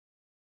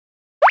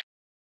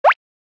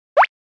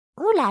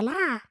Ooh la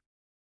la!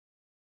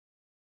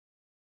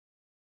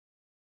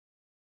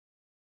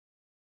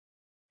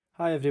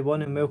 Hi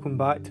everyone and welcome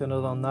back to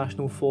another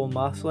National 4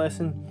 Maths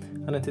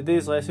lesson, and in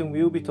today's lesson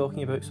we will be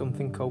talking about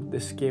something called the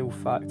scale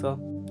factor.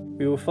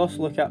 We will first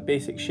look at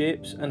basic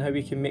shapes and how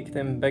we can make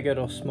them bigger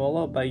or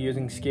smaller by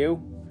using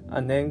scale,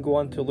 and then go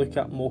on to look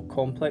at more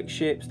complex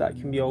shapes that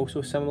can be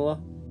also similar.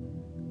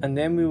 And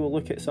then we will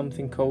look at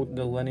something called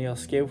the linear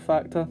scale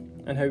factor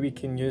and how we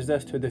can use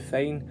this to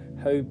define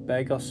how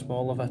big or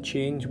small of a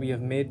change we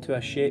have made to a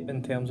shape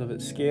in terms of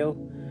its scale.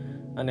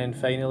 And then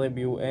finally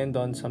we will end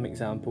on some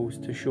examples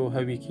to show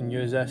how we can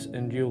use this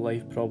in real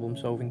life problem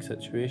solving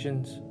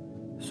situations.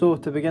 So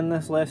to begin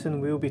this lesson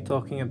we will be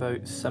talking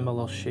about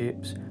similar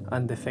shapes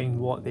and define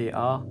what they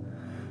are.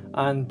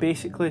 And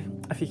basically,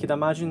 if you could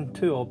imagine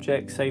two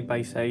objects side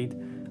by side,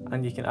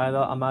 and you can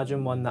either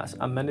imagine one that's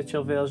a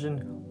miniature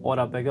version or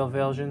a bigger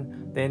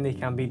version, then they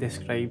can be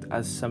described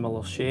as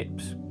similar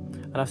shapes.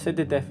 And I've said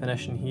the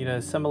definition here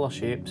is similar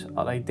shapes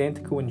are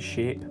identical in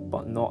shape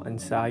but not in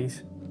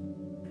size.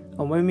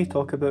 And when we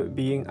talk about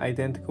being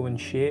identical in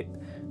shape,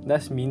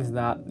 this means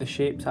that the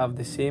shapes have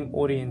the same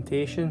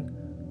orientation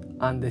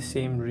and the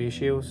same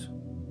ratios.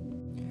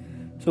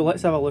 So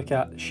let's have a look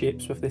at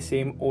shapes with the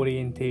same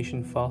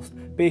orientation first.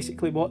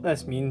 Basically what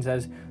this means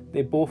is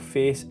they both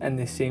face in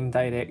the same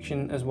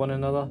direction as one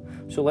another.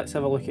 So let's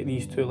have a look at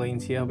these two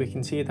lines here. We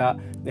can see that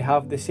they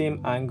have the same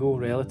angle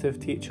relative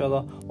to each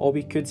other, or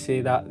we could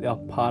say that they are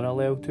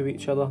parallel to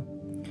each other.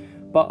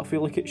 But if we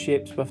look at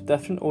shapes with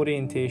different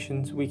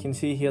orientations, we can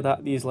see here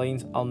that these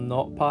lines are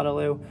not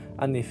parallel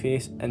and they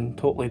face in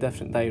totally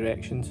different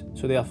directions,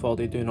 so therefore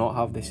they do not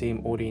have the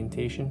same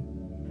orientation.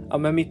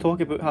 And when we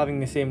talk about having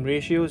the same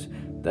ratios,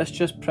 this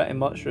just pretty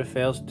much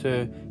refers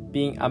to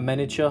being a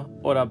miniature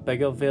or a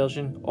bigger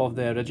version of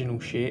the original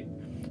shape.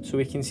 So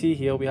we can see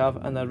here we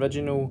have an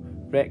original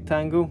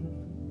rectangle,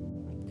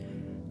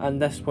 and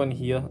this one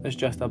here is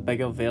just a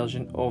bigger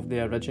version of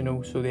the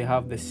original, so they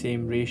have the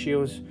same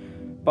ratios.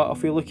 But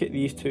if we look at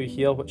these two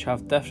here which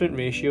have different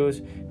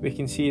ratios, we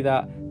can see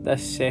that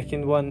this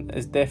second one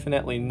is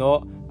definitely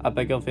not a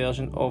bigger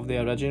version of the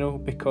original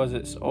because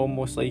it's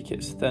almost like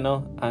it's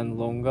thinner and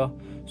longer,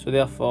 so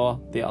therefore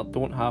they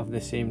don't have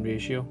the same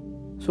ratio.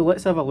 So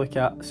let's have a look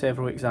at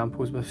several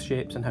examples with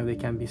shapes and how they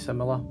can be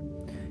similar.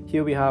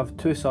 Here we have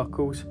two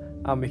circles,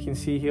 and we can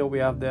see here we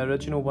have the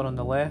original one on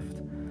the left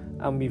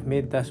and we've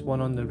made this one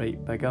on the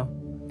right bigger.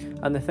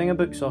 And the thing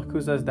about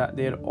circles is that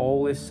they're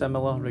always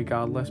similar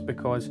regardless,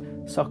 because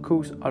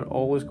circles are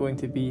always going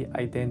to be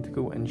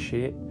identical in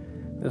shape.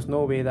 There's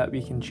no way that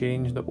we can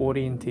change the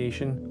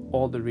orientation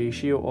or the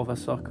ratio of a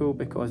circle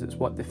because it's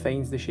what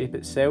defines the shape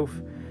itself.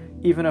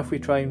 Even if we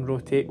try and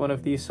rotate one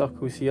of these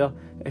circles here,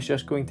 it's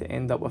just going to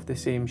end up with the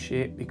same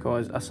shape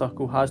because a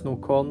circle has no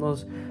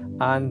corners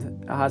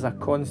and it has a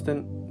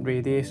constant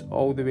radius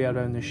all the way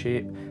around the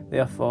shape,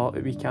 therefore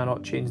we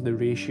cannot change the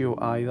ratio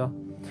either.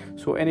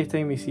 So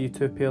anytime we see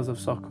two pairs of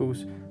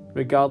circles,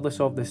 regardless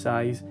of the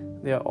size,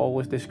 they are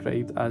always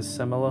described as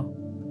similar.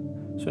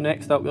 So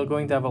next up we're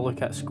going to have a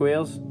look at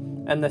squares.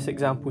 In this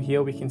example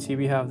here we can see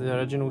we have the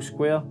original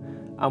square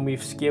and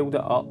we've scaled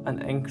it up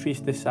and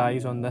increased the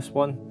size on this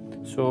one.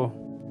 So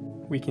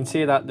we can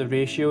say that the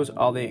ratios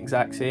are the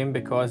exact same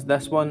because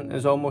this one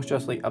is almost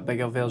just like a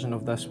bigger version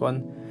of this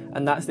one.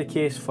 And that's the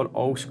case for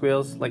all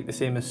squares, like the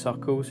same as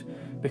circles,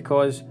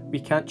 because we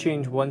can't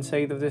change one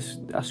side of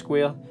a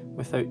square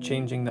without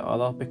changing the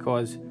other,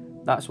 because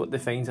that's what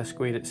defines a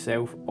square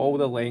itself. All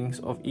the lengths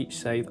of each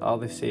side are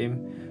the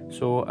same.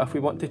 So if we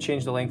want to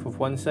change the length of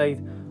one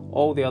side,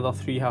 all the other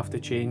three have to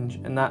change,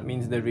 and that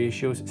means the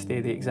ratios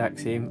stay the exact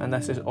same, and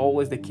this is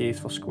always the case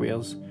for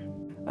squares.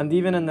 And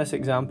even in this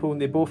example,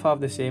 they both have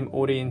the same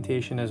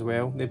orientation as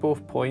well. They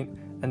both point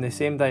in the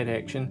same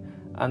direction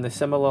and the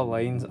similar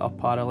lines are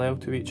parallel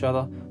to each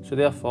other, so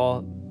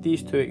therefore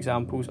these two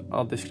examples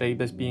are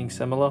described as being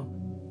similar.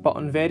 But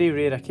on very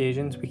rare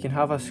occasions we can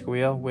have a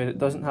square where it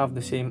doesn't have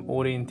the same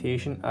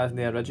orientation as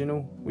the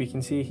original. We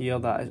can see here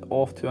that it's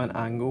off to an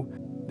angle,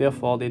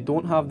 therefore they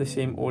don't have the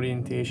same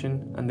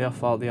orientation and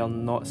therefore they are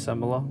not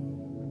similar.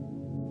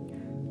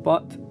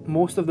 But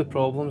most of the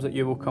problems that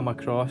you will come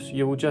across,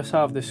 you will just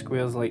have the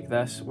squares like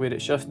this, where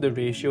it's just the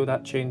ratio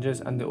that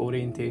changes and the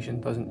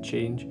orientation doesn't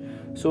change.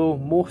 So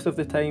most of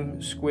the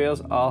time squares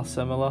are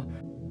similar,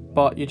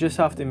 but you just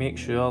have to make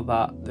sure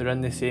that they're in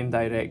the same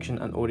direction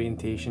and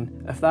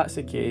orientation. If that's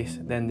the case,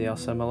 then they are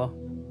similar.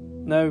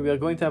 Now we are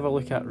going to have a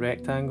look at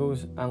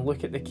rectangles and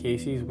look at the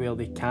cases where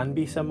they can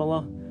be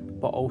similar,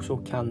 but also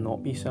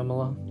cannot be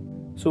similar.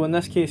 So in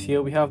this case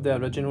here we have the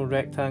original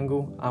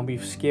rectangle and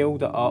we've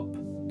scaled it up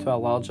to a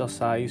larger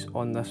size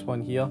on this one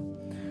here.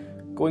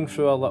 Going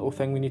through a little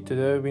thing we need to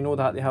do, we know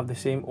that they have the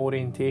same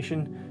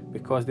orientation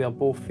because they are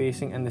both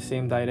facing in the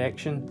same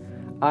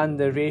direction, and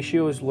the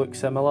ratios look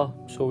similar,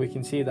 so we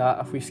can see that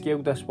if we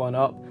scaled this one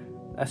up,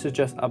 this is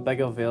just a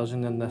bigger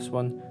version than this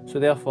one, so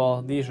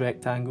therefore these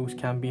rectangles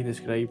can be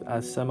described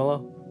as similar.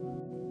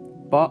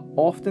 But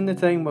often the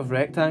time with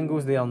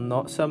rectangles they are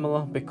not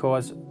similar,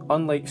 because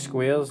unlike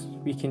squares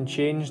we can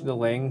change the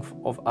length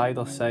of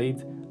either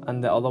side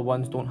and the other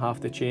ones don't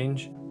have to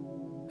change.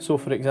 So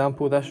for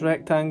example, this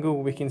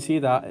rectangle, we can see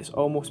that it's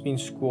almost been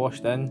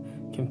squashed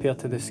in compared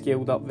to the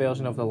scaled up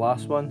version of the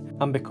last one,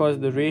 and because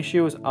the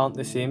ratios aren't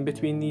the same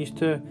between these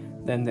two,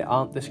 then they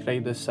aren't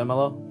described as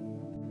similar.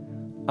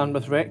 And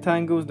with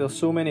rectangles, there's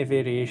so many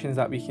variations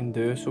that we can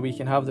do. So we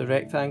can have the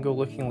rectangle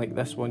looking like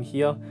this one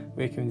here,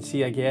 where you can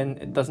see again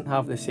it doesn't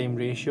have the same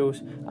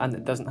ratios and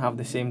it doesn't have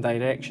the same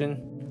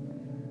direction.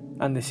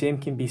 And the same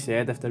can be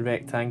said if the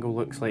rectangle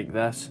looks like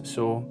this.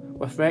 So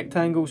with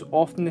rectangles,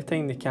 often the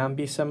time they can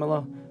be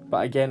similar,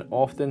 but again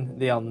often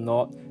they are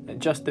not. It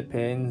just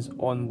depends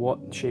on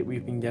what shape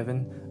we've been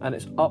given, and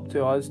it's up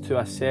to us to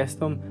assess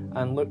them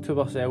and look to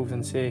ourselves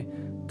and say,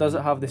 does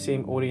it have the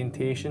same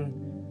orientation?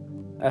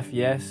 If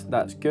yes,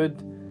 that's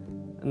good.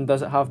 And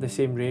does it have the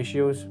same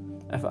ratios?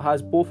 If it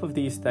has both of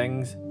these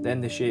things,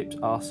 then the shapes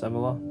are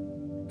similar.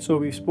 So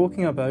we've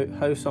spoken about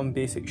how some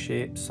basic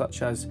shapes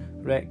such as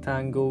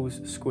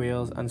rectangles,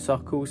 squares and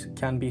circles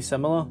can be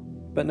similar,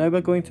 but now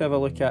we're going to have a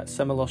look at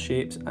similar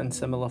shapes and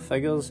similar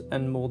figures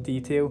in more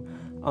detail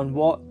on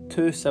what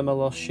two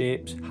similar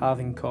shapes have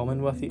in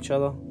common with each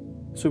other.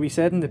 So we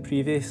said in the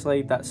previous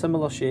slide that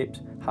similar shapes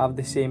have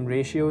the same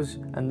ratios,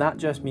 and that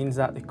just means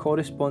that the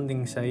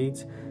corresponding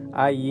sides,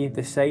 i.e.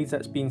 the sides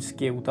that's been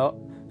scaled up,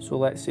 so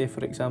let's say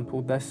for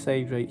example this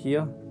side right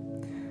here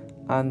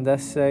and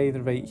this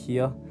side right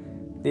here,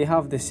 they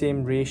have the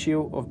same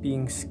ratio of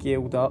being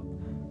scaled up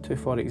to,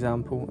 for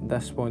example,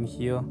 this one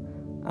here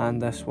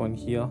and this one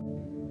here.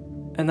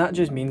 And that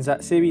just means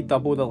that say we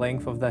double the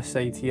length of this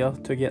side here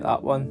to get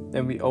that one,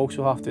 then we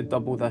also have to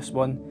double this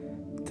one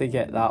to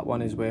get that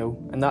one as well.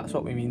 And that's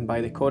what we mean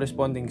by the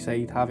corresponding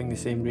side having the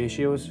same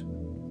ratios.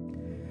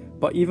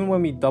 But even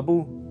when we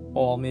double,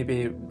 or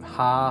maybe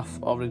half,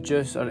 or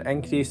reduce, or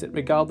increase it,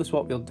 regardless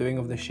what we're doing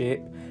of the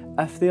shape,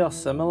 if they are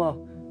similar,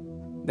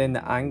 then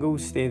the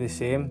angles stay the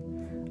same.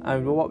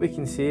 And what we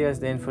can say is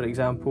then, for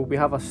example, we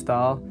have a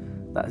star,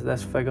 that's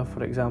this figure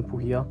for example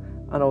here,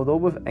 and although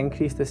we've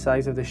increased the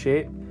size of the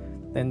shape,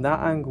 then that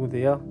angle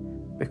there,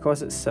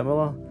 because it's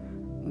similar,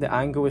 the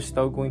angle is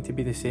still going to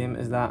be the same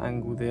as that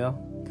angle there.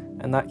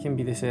 And that can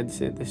be said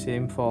the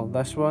same for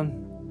this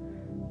one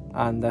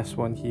and this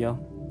one here.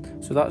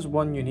 So that's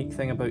one unique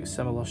thing about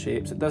similar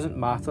shapes. It doesn't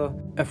matter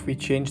if we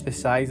change the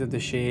size of the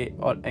shape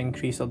or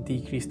increase or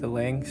decrease the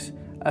lengths.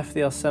 If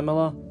they are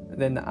similar,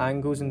 then the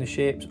angles and the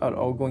shapes are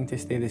all going to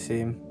stay the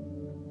same.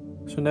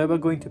 So now we're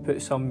going to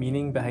put some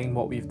meaning behind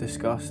what we've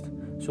discussed.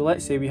 So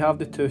let's say we have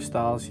the two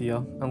stars here,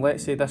 and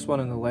let's say this one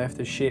on the left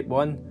is shape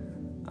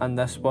 1 and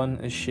this one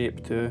is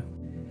shape 2.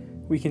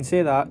 We can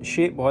say that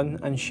shape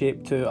 1 and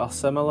shape 2 are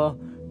similar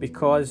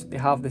because they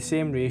have the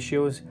same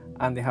ratios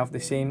and they have the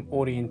same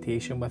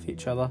orientation with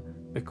each other,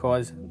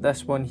 because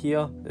this one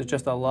here is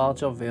just a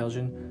larger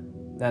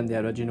version than the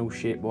original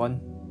shape 1.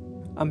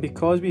 And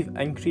because we've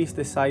increased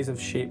the size of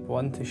shape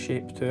 1 to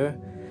shape 2,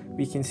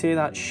 we can say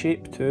that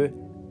shape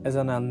 2 is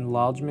an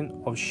enlargement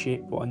of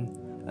shape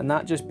 1. And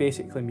that just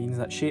basically means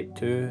that shape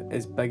 2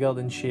 is bigger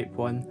than shape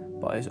 1,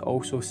 but is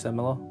also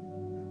similar.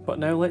 But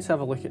now let's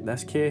have a look at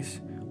this case.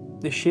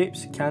 The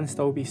shapes can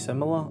still be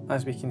similar,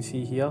 as we can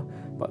see here,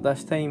 but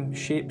this time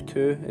shape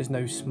 2 is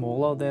now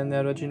smaller than the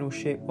original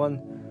shape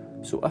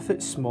 1. So if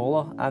it's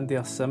smaller and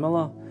they're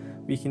similar,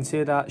 we can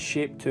say that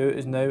shape 2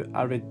 is now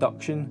a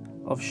reduction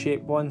of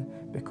shape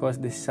 1 because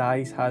the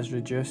size has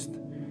reduced.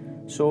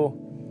 So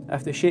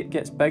if the shape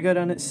gets bigger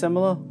and it's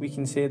similar, we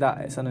can say that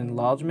it's an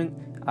enlargement,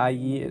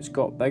 i.e. it's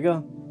got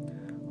bigger.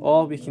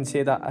 Or we can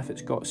say that if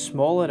it's got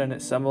smaller and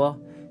it's similar,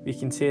 we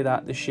can say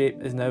that the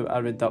shape is now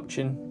a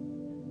reduction.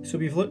 So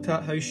we've looked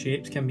at how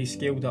shapes can be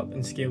scaled up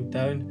and scaled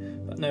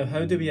down, but now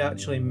how do we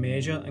actually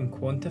measure and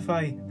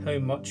quantify how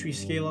much we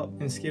scale up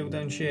and scale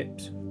down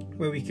shapes?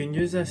 Well, we can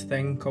use this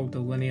thing called the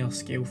linear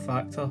scale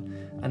factor,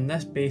 and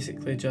this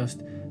basically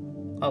just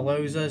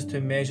allows us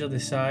to measure the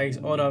size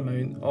or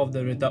amount of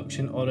the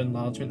reduction or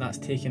enlargement that's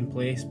taken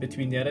place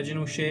between the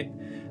original shape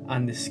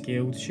and the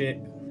scaled shape.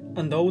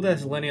 And all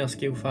this linear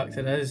scale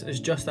factor is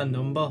just a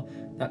number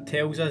that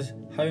tells us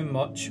how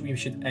much we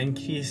should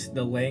increase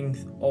the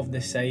length of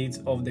the sides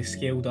of the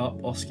scaled up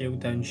or scaled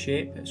down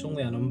shape. It's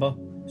only a number.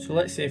 So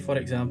let's say for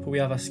example we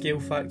have a scale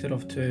factor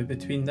of 2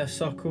 between this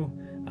circle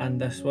and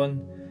this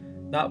one.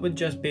 That would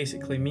just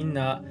basically mean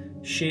that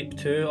shape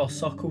 2 or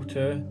circle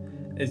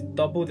 2 is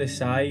double the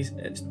size,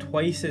 it's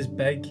twice as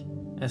big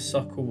as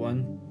circle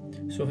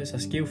 1. So if it's a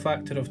scale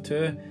factor of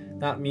 2,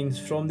 that means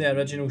from the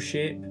original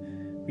shape,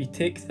 we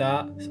take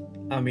that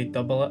and we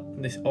double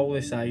it, all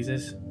the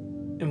sizes.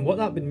 And what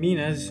that would mean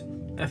is,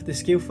 if the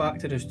scale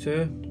factor is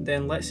 2,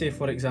 then let's say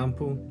for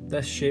example,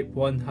 this shape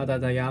 1 had a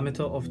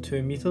diameter of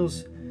 2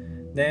 meters,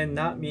 then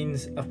that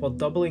means if we're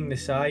doubling the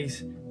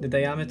size, the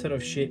diameter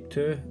of shape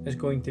 2 is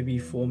going to be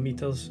 4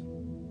 meters.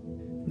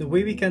 The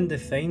way we can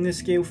define the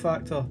scale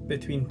factor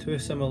between two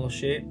similar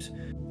shapes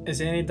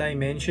is any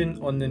dimension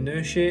on the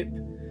new shape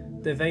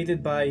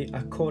divided by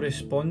a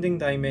corresponding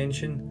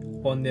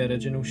dimension on the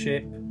original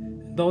shape.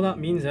 And all that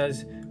means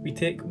is we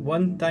take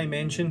one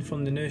dimension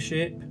from the new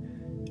shape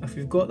If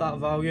we've got that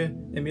value,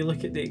 then we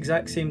look at the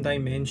exact same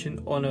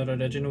dimension on our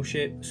original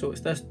shape, so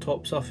it's this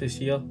top surface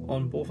here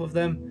on both of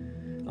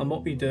them, and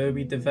what we do,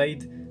 we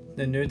divide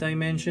the new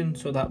dimension,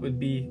 so that would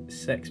be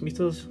 6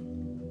 meters,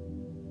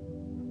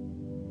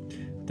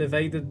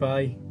 divided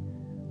by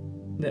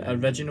the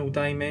original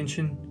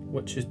dimension,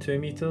 which is 2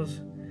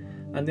 meters,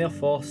 and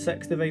therefore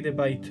 6 divided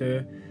by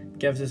 2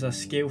 gives us a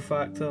scale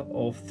factor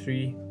of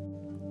 3.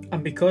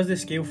 And because the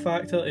scale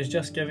factor is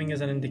just giving us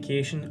an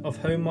indication of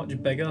how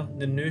much bigger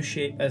the new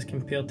shape is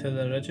compared to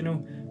the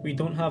original, we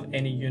don't have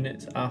any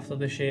units after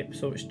the shape,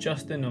 so it's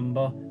just the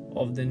number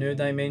of the new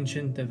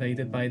dimension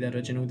divided by the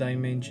original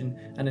dimension,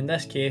 and in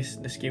this case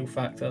the scale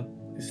factor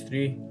is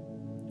 3.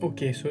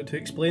 Okay, so to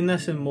explain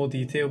this in more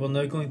detail, we're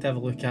now going to have a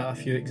look at a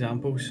few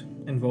examples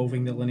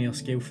involving the linear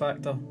scale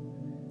factor.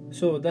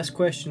 So this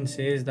question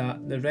says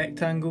that the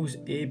rectangles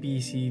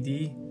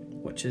ABCD,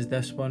 which is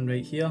this one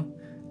right here,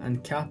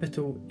 and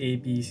capital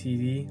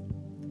ABCD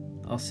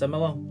are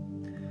similar.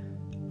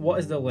 What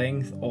is the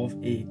length of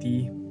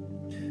AD?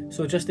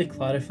 So just to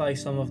clarify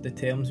some of the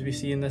terms we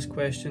see in this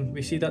question,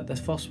 we see that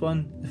this first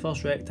one, the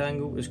first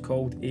rectangle, is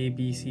called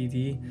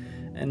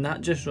ABCD, and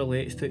that just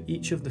relates to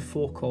each of the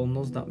 4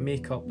 corners that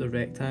make up the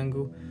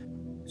rectangle.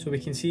 So we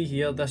can see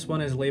here this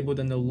one is labelled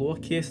in the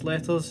lowercase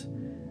letters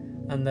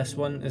and this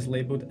one is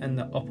labelled in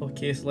the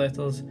uppercase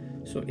letters.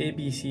 So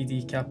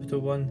ABCD capital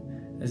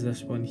 1 is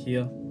this one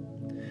here.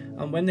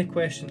 And when the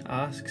question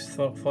asks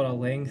for a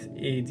length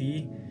AD,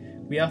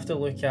 we have to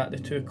look at the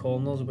 2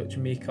 corners which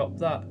make up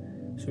that.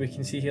 So we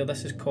can see here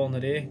this is corner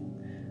A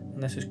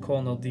and this is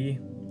corner D,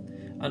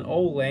 and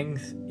all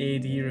length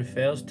AD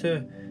refers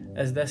to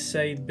is this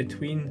side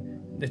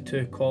between the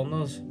 2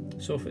 corners.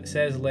 So if it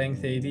says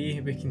length AD,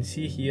 we can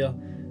see here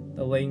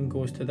the line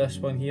goes to this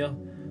one here,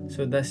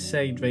 so this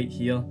side right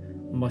here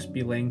must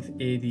be length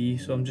AD,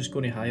 so I'm just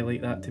going to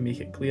highlight that to make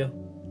it clear.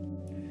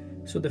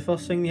 So the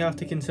first thing we have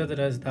to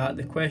consider is that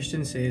the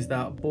question says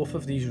that both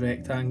of these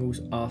rectangles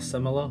are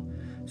similar.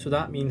 So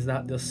that means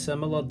that there's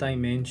similar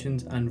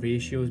dimensions and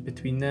ratios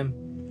between them.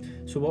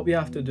 So what we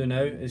have to do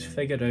now is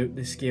figure out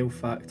the scale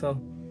factor.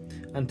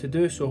 And to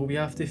do so, we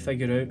have to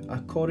figure out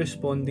a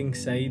corresponding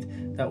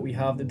side that we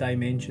have the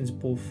dimensions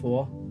both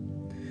for.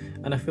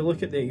 And if we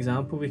look at the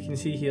example, we can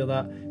see here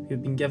that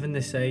we've been given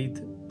the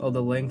side or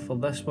the length for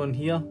this one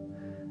here,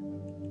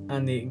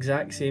 and the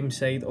exact same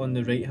side on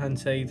the right hand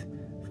side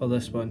for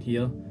this one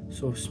here.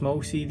 So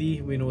small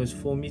CD we know is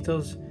 4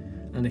 meters,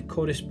 and the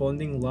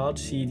corresponding large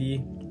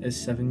CD is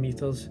 7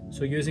 meters.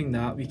 So using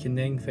that, we can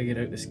then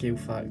figure out the scale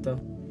factor.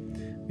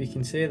 We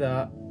can say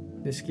that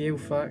the scale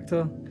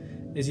factor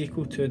is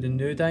equal to the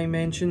new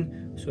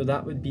dimension, so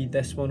that would be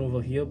this one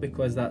over here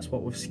because that's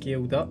what we've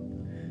scaled up,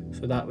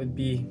 so that would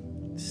be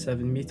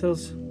 7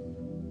 meters,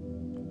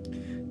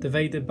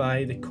 divided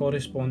by the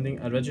corresponding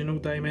original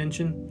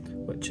dimension,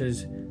 which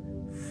is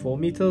 4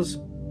 meters.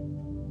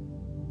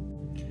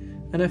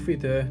 And if we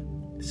do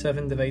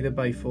 7 divided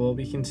by 4,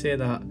 we can say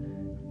that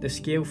the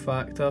scale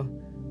factor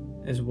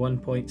is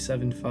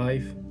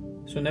 1.75.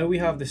 So now we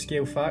have the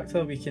scale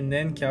factor, we can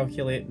then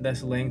calculate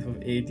this length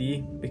of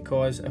AD,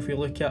 because if we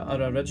look at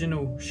our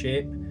original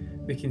shape,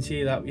 we can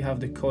see that we have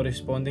the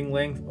corresponding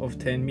length of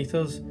 10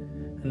 meters,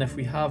 and if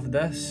we have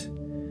this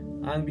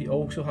and we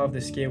also have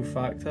the scale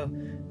factor,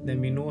 then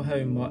we know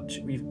how much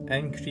we've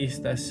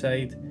increased this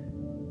side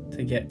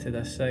to get to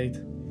this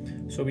side.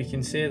 So we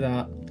can say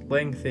that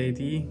length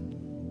AD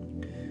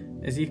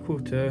is equal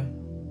to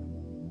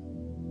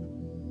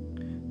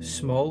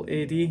small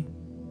AD,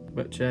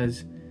 which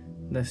is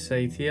this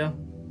side here,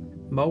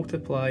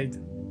 multiplied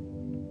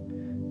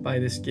by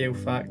the scale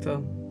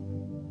factor,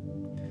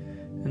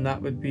 and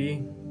that would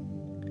be,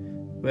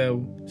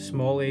 well,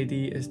 small AD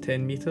is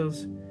 10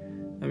 meters,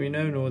 and we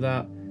now know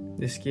that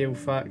the scale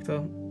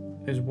factor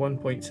is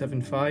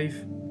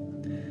 1.75,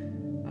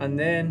 and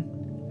then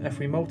if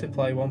we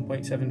multiply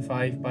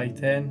 1.75 by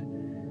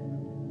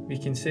 10, we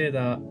can say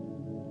that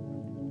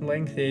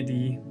length AD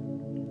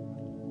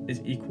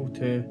is equal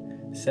to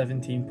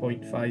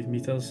 17.5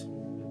 meters.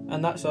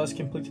 And that's us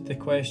completed the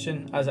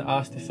question as it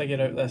asked to figure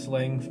out this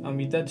length, and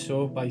we did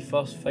so by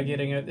first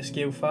figuring out the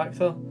scale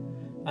factor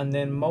and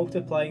then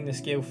multiplying the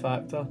scale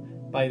factor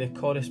by the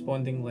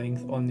corresponding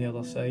length on the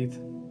other side.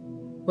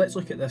 Let's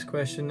look at this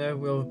question now.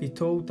 We'll be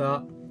told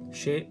that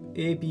shape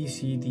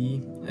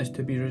ABCD is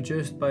to be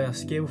reduced by a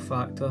scale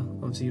factor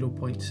of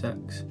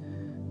 0.6.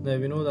 Now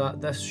we know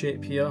that this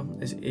shape here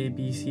is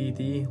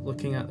ABCD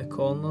looking at the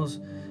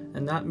corners,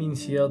 and that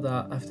means here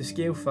that if the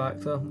scale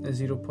factor is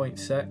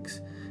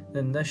 0.6,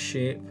 then this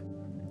shape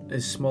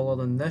is smaller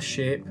than this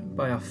shape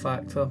by a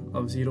factor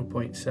of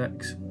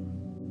 0.6.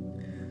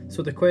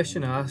 So the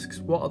question asks,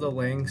 what are the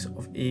lengths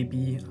of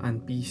AB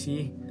and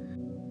BC?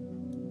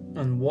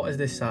 And what is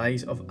the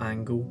size of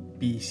angle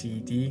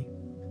BCD?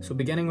 So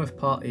beginning with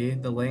part A,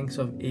 the lengths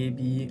of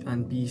AB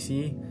and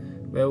BC.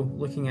 Well,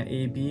 looking at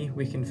AB,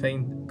 we can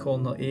find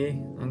corner A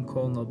and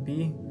corner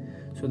B,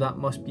 so that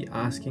must be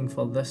asking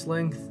for this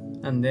length.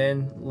 And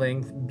then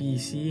length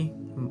BC,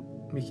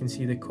 we can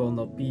see the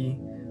corner B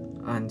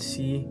and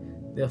C,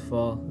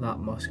 therefore that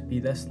must be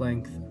this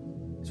length.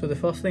 So the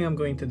first thing I'm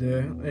going to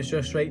do is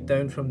just write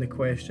down from the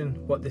question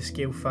what the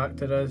scale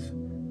factor is,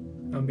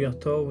 and we are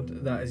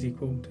told that is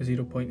equal to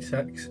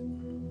 0.6.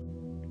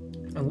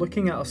 And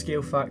looking at our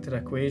scale factor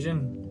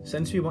equation,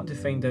 since we want to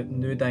find out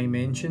new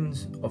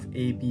dimensions of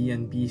AB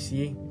and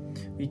BC,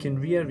 we can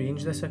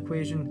rearrange this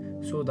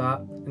equation so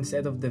that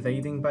instead of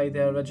dividing by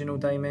the original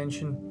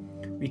dimension,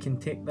 we can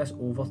take this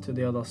over to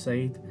the other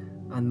side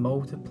and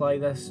multiply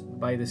this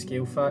by the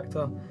scale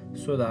factor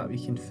so that we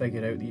can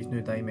figure out these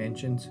new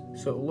dimensions.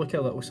 So it'll look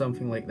a little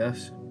something like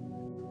this.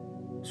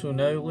 So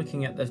now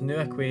looking at this new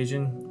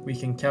equation, we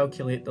can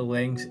calculate the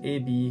lengths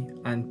AB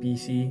and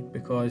BC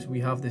because we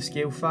have the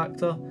scale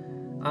factor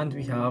and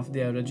we have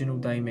the original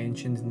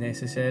dimensions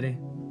necessary.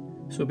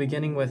 So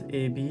beginning with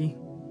AB,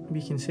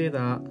 we can say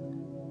that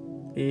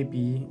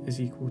AB is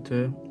equal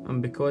to,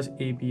 and because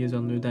AB is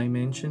our new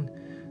dimension,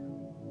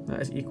 that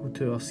is equal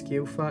to our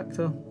scale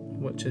factor,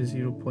 which is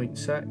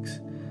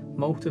 0.6,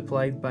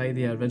 multiplied by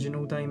the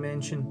original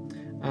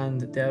dimension.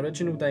 And the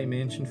original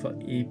dimension for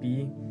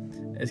AB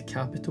is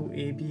capital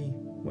AB,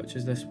 which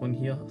is this one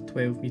here,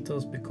 12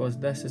 metres, because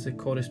this is the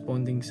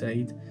corresponding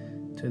side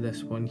to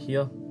this one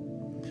here.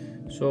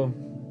 So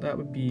that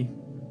would be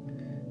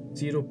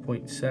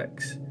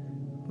 0.6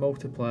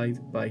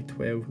 multiplied by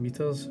 12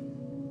 metres,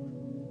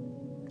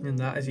 and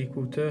that is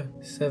equal to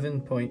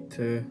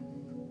 7.2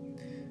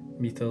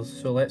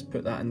 metres. So let's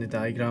put that in the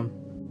diagram.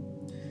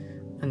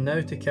 And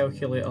now to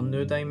calculate our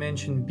new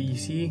dimension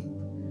BC,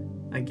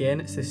 again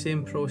it's the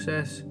same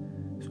process.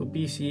 So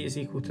BC is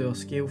equal to our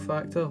scale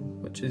factor,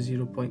 which is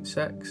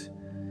 0.6,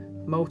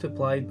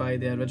 multiplied by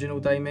the original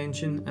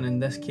dimension, and in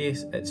this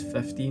case it's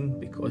 15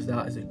 because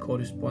that is the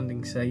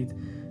corresponding side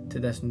to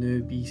this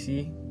new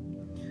BC.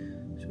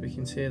 So we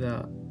can say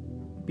that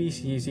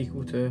BC is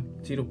equal to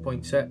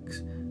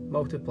 0.6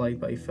 multiplied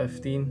by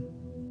 15,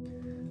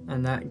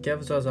 and that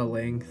gives us a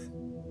length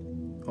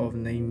of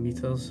 9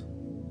 metres.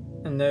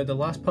 And now the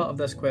last part of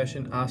this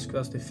question asks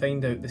us to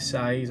find out the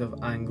size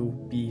of angle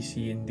B,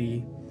 C and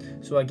D.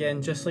 So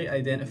again, just like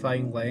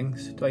identifying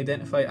lengths, to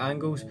identify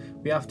angles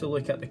we have to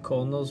look at the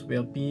corners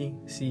where B,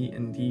 C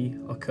and D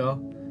occur.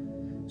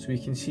 So we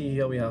can see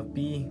here we have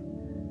B,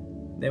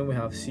 then we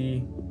have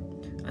C,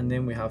 and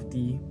then we have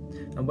D.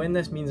 And when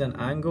this means an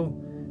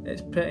angle,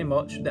 it's pretty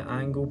much the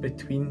angle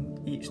between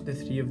each of the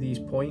three of these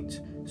points.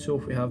 So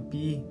if we have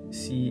B,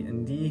 C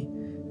and D,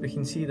 we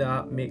can see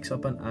that makes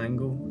up an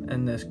angle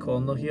in this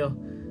corner here,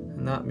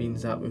 and that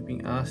means that we've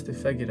been asked to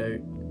figure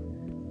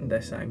out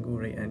this angle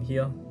right in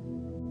here.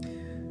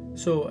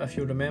 So if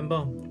you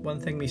remember, one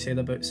thing we said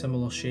about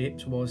similar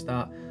shapes was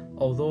that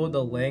although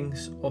the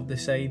lengths of the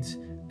sides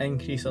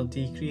increase or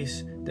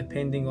decrease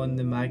depending on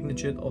the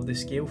magnitude of the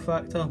scale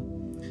factor,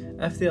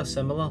 if they are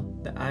similar,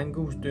 the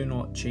angles do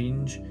not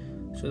change.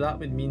 So that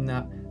would mean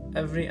that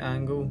every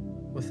angle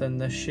within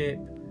this shape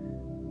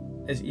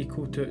is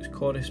equal to its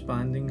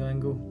corresponding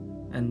angle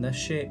in this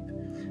shape.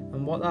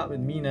 And what that would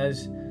mean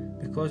is,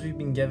 because we've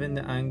been given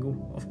the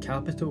angle of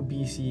capital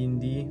B, C and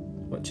D,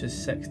 which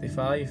is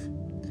 65,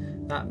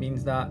 that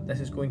means that this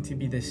is going to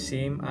be the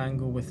same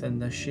angle within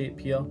this shape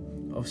here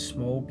of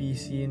small b,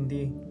 c and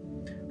d.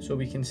 So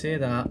we can say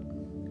that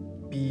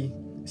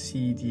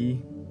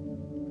BCD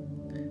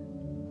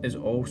is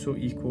also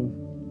equal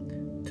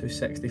to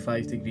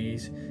 65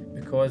 degrees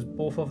because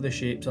both of the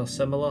shapes are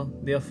similar,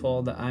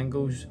 therefore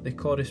the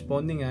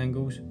corresponding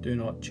angles do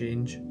not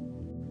change.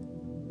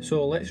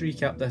 So let's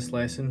recap this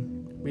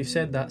lesson. We've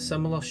said that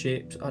similar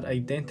shapes are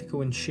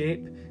identical in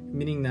shape,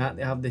 meaning that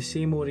they have the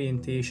same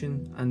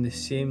orientation and the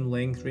same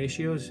length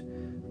ratios,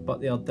 but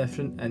they are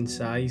different in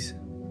size.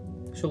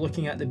 So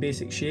looking at the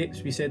basic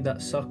shapes, we said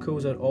that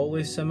circles are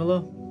always similar.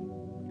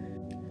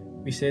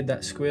 We said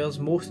that squares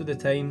most of the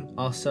time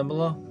are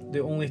similar.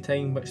 The only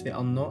time which they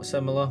are not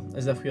similar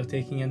is if we are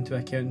taking into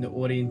account the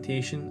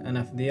orientation and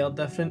if they are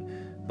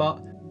different,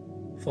 but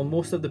for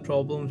most of the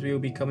problems we will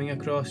be coming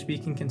across, we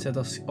can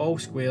consider all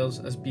squares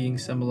as being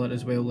similar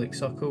as well, like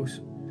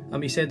circles. And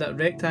we said that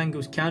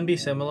rectangles can be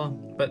similar,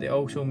 but they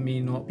also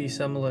may not be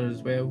similar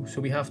as well, so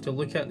we have to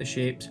look at the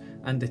shapes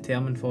and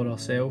determine for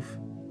ourselves.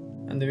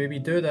 And the way we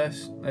do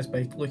this is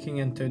by looking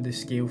into the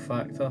scale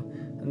factor.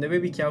 And the way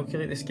we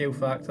calculate the scale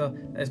factor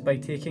is by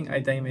taking a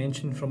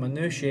dimension from a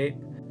new shape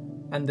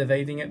and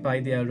dividing it by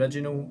the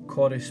original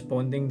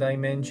corresponding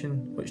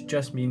dimension, which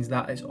just means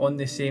that it's on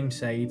the same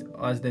side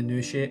as the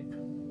new shape.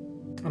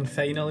 And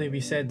finally,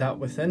 we said that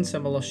within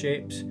similar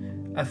shapes,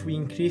 if we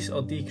increase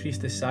or decrease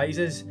the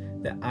sizes,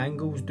 the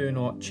angles do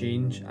not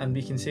change, and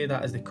we can say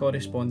that as the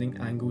corresponding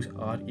angles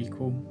are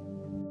equal.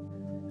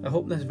 I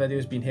hope this video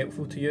has been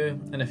helpful to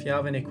you, and if you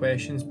have any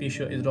questions, be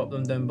sure to drop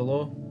them down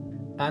below.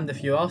 And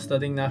if you are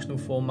studying National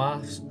 4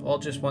 Maths or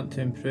just want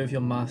to improve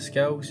your math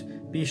skills,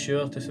 be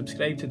sure to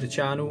subscribe to the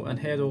channel and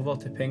head over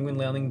to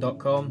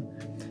penguinlearning.com.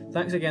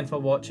 Thanks again for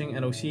watching,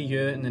 and I'll see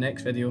you in the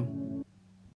next video.